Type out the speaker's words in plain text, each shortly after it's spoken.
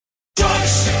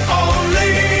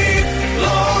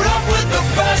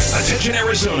Attention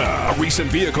Arizona! A recent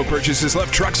vehicle purchase has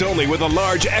left Trucks Only with a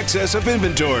large excess of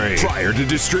inventory. Prior to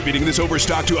distributing this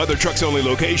overstock to other Trucks Only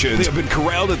locations, they have been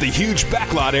corralled at the huge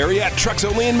backlot area at Trucks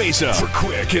Only in Mesa for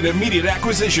quick and immediate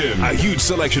acquisition. A huge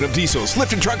selection of diesels,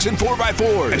 lifted trucks, and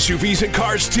 4x4s, SUVs, and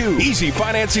cars too. Easy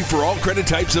financing for all credit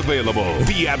types available.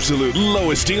 The absolute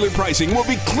lowest dealer pricing will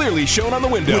be clearly shown on the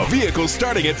window, with vehicles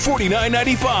starting at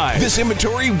 $49.95. This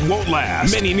inventory won't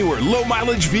last. Many newer,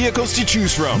 low-mileage vehicles to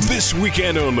choose from this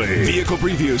weekend only. Vehicle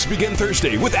previews begin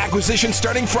Thursday with acquisition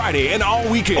starting Friday and all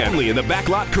weekend. Only in the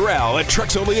Backlot Corral at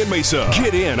Trucks Only in Mesa.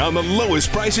 Get in on the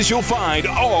lowest prices you'll find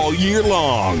all year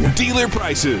long. Dealer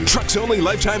prices. Trucks Only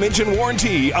lifetime engine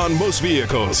warranty on most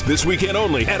vehicles. This weekend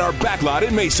only at our Backlot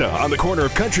in Mesa on the corner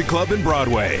of Country Club and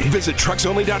Broadway. Visit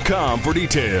trucksonly.com for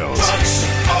details. Trucks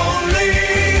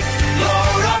Only.